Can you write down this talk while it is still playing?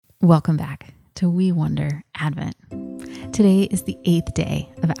Welcome back to We Wonder Advent. Today is the 8th day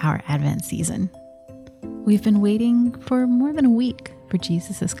of our Advent season. We've been waiting for more than a week for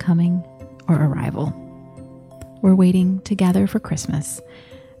Jesus' coming or arrival. We're waiting to gather for Christmas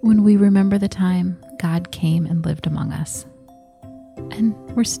when we remember the time God came and lived among us. And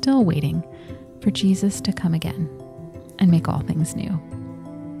we're still waiting for Jesus to come again and make all things new.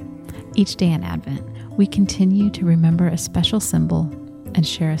 Each day in Advent, we continue to remember a special symbol and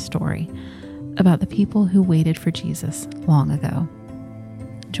share a story about the people who waited for Jesus long ago.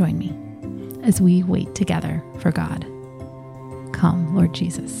 Join me as we wait together for God. Come, Lord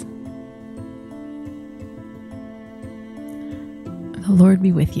Jesus. The Lord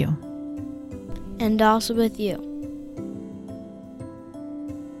be with you. And also with you.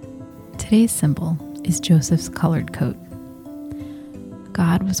 Today's symbol is Joseph's colored coat.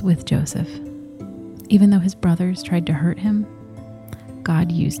 God was with Joseph. Even though his brothers tried to hurt him,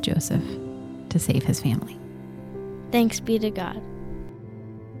 God used Joseph to save his family. Thanks be to God.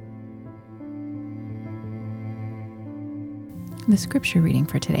 The scripture reading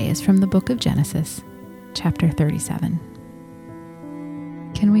for today is from the book of Genesis, chapter 37.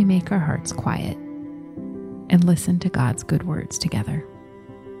 Can we make our hearts quiet and listen to God's good words together?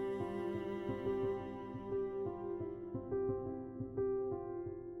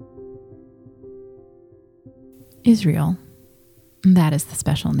 Israel, that is the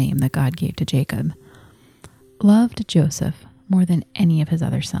special name that God gave to Jacob, loved Joseph more than any of his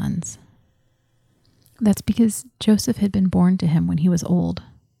other sons. That's because Joseph had been born to him when he was old.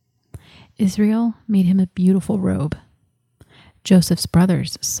 Israel made him a beautiful robe. Joseph's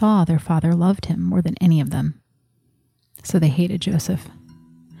brothers saw their father loved him more than any of them, so they hated Joseph.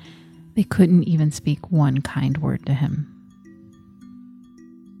 They couldn't even speak one kind word to him.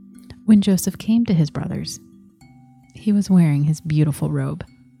 When Joseph came to his brothers, he was wearing his beautiful robe.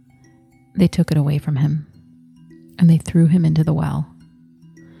 They took it away from him, and they threw him into the well.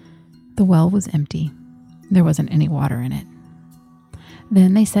 The well was empty. There wasn't any water in it.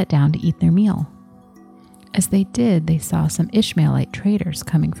 Then they sat down to eat their meal. As they did, they saw some Ishmaelite traders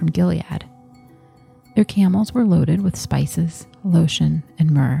coming from Gilead. Their camels were loaded with spices, lotion, and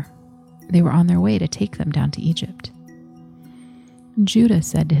myrrh. They were on their way to take them down to Egypt. Judah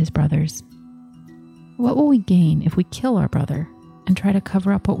said to his brothers, "What will we gain if we kill our brother and try to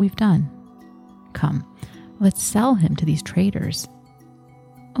cover up what we've done? Come, let's sell him to these traders.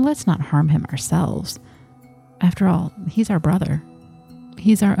 Let's not harm him ourselves. After all, he's our brother.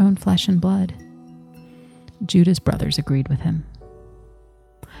 He's our own flesh and blood." Judah's brothers agreed with him.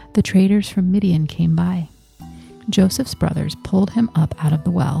 The traders from Midian came by. Joseph's brothers pulled him up out of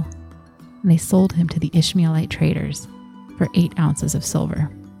the well, and they sold him to the Ishmaelite traders for 8 ounces of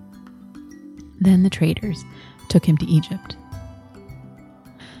silver. Then the traders took him to Egypt.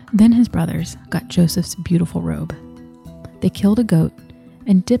 Then his brothers got Joseph's beautiful robe. They killed a goat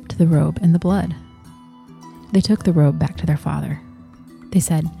and dipped the robe in the blood. They took the robe back to their father. They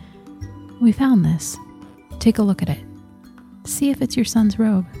said, "We found this. Take a look at it. See if it's your son's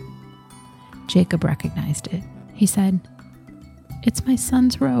robe." Jacob recognized it. He said, "It's my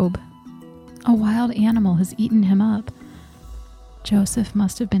son's robe. A wild animal has eaten him up. Joseph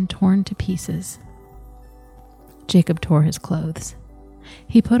must have been torn to pieces." Jacob tore his clothes.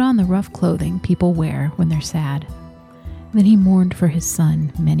 He put on the rough clothing people wear when they're sad. Then he mourned for his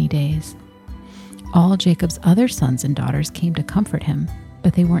son many days. All Jacob's other sons and daughters came to comfort him,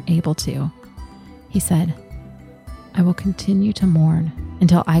 but they weren't able to. He said, "I will continue to mourn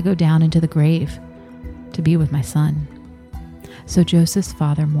until I go down into the grave to be with my son." So Joseph's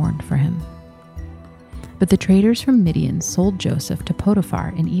father mourned for him. But the traders from Midian sold Joseph to Potiphar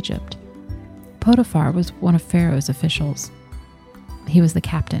in Egypt. Potiphar was one of Pharaoh's officials. He was the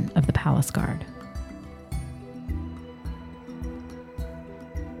captain of the palace guard.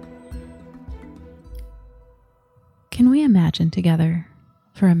 Can we imagine together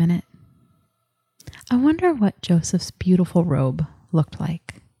for a minute? I wonder what Joseph's beautiful robe looked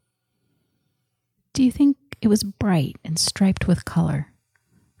like. Do you think it was bright and striped with color,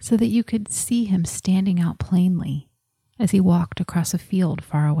 so that you could see him standing out plainly as he walked across a field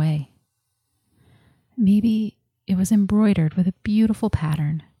far away? Maybe it was embroidered with a beautiful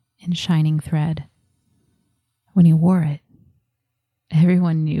pattern in shining thread. When he wore it,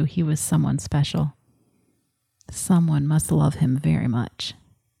 everyone knew he was someone special. Someone must love him very much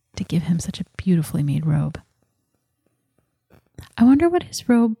to give him such a beautifully made robe. I wonder what his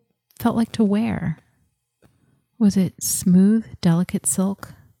robe felt like to wear. Was it smooth, delicate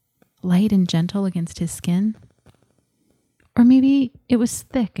silk, light and gentle against his skin? Or maybe it was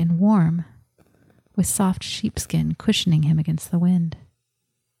thick and warm, with soft sheepskin cushioning him against the wind.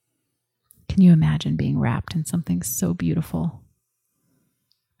 Can you imagine being wrapped in something so beautiful?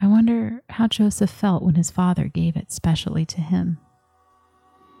 I wonder how Joseph felt when his father gave it specially to him.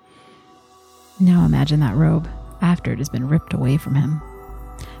 Now imagine that robe after it has been ripped away from him.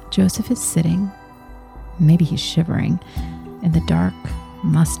 Joseph is sitting, maybe he's shivering, in the dark,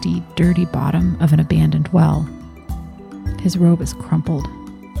 musty, dirty bottom of an abandoned well. His robe is crumpled.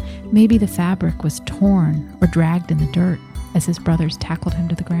 Maybe the fabric was torn or dragged in the dirt as his brothers tackled him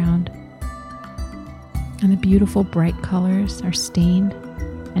to the ground. And the beautiful bright colors are stained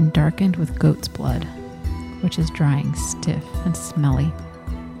and darkened with goat's blood, which is drying stiff and smelly.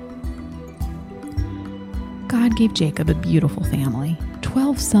 God gave Jacob a beautiful family,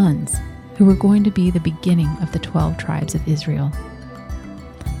 12 sons, who were going to be the beginning of the 12 tribes of Israel.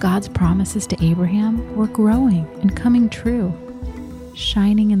 God's promises to Abraham were growing and coming true,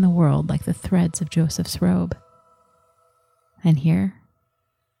 shining in the world like the threads of Joseph's robe. And here,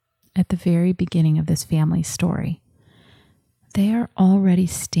 at the very beginning of this family's story, they are already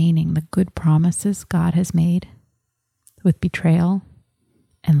staining the good promises God has made with betrayal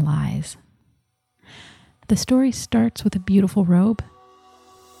and lies. The story starts with a beautiful robe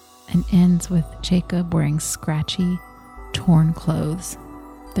and ends with Jacob wearing scratchy, torn clothes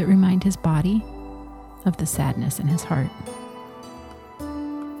that remind his body of the sadness in his heart.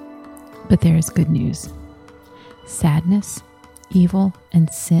 But there is good news. Sadness, evil,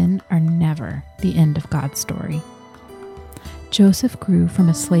 and sin are never the end of God's story. Joseph grew from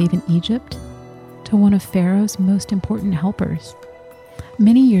a slave in Egypt to one of Pharaoh's most important helpers.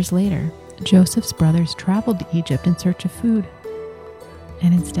 Many years later, Joseph's brothers traveled to Egypt in search of food,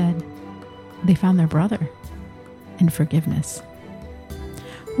 and instead, they found their brother and forgiveness.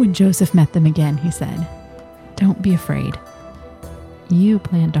 When Joseph met them again, he said, "Don't be afraid. You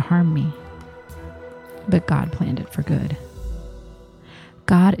planned to harm me, but God planned it for good."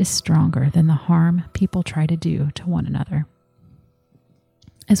 God is stronger than the harm people try to do to one another.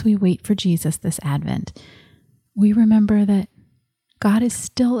 As we wait for Jesus this Advent, we remember that God is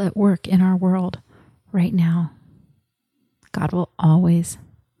still at work in our world right now. God will always,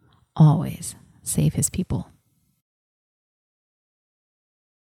 always save his people.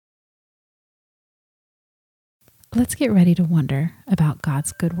 Let's get ready to wonder about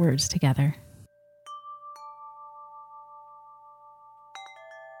God's good words together.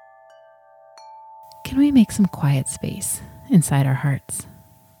 Can we make some quiet space inside our hearts?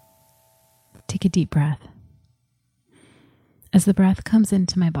 Take a deep breath. As the breath comes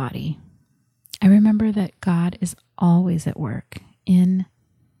into my body, I remember that God is always at work in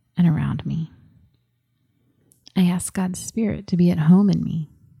and around me. I ask God's Spirit to be at home in me.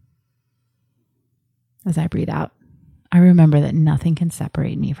 As I breathe out, I remember that nothing can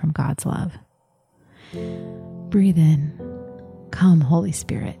separate me from God's love. Breathe in. Come, Holy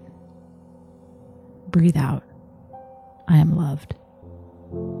Spirit. Breathe out. I am loved.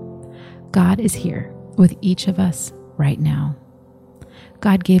 God is here with each of us right now.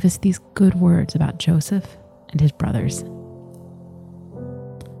 God gave us these good words about Joseph and his brothers.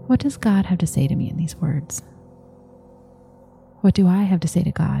 What does God have to say to me in these words? What do I have to say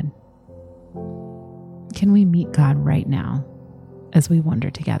to God? Can we meet God right now as we wonder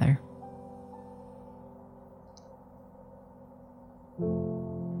together?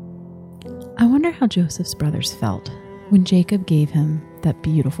 I wonder how Joseph's brothers felt when Jacob gave him that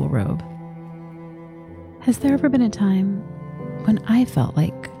beautiful robe. Has there ever been a time when I felt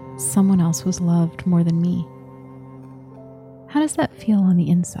like someone else was loved more than me? How does that feel on the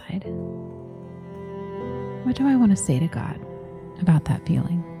inside? What do I want to say to God about that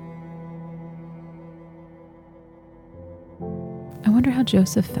feeling? I wonder how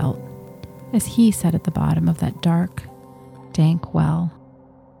Joseph felt as he sat at the bottom of that dark, dank well,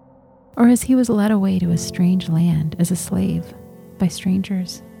 or as he was led away to a strange land as a slave by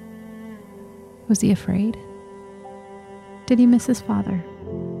strangers. Was he afraid? Did he miss his father?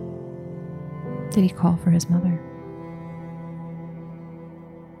 Did he call for his mother?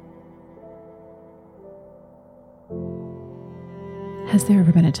 Has there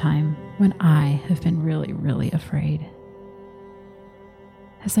ever been a time when I have been really, really afraid?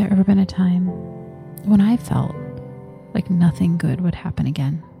 Has there ever been a time when I felt like nothing good would happen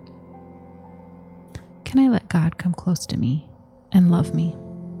again? Can I let God come close to me and love me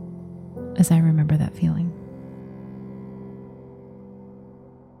as I remember that feeling?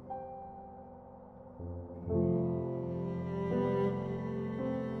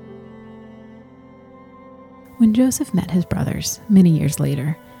 When Joseph met his brothers many years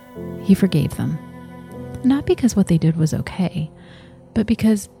later, he forgave them, not because what they did was okay, but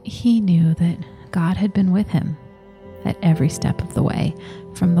because he knew that God had been with him at every step of the way,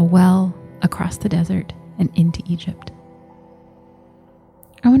 from the well across the desert and into Egypt.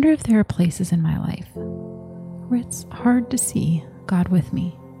 I wonder if there are places in my life where it's hard to see God with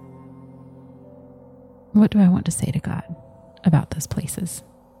me. What do I want to say to God about those places?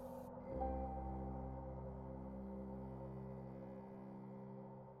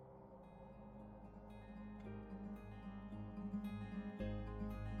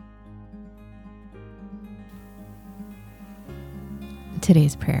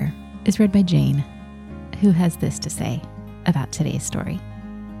 Today's prayer is read by Jane, who has this to say about today's story.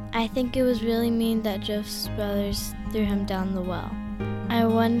 I think it was really mean that Joseph's brothers threw him down the well. I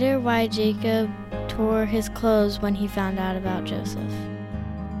wonder why Jacob tore his clothes when he found out about Joseph.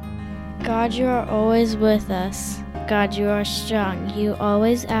 God, you are always with us. God, you are strong. You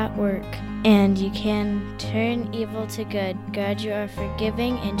always at work, and you can turn evil to good. God, you are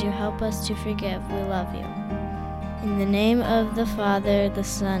forgiving, and you help us to forgive. We love you. In the name of the Father, the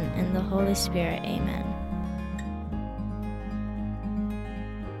Son, and the Holy Spirit, amen.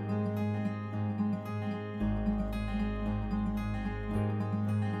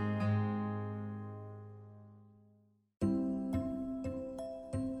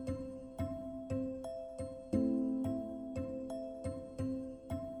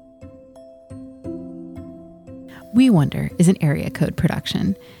 We Wonder is an Area Code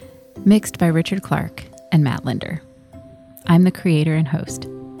production, mixed by Richard Clark and Matt Linder. I'm the creator and host,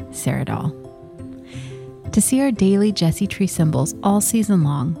 Sarah Dahl. To see our daily Jesse Tree symbols all season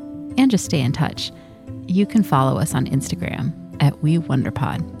long, and just stay in touch, you can follow us on Instagram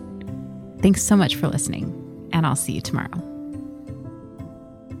 @WeWonderPod. Thanks so much for listening, and I'll see you tomorrow.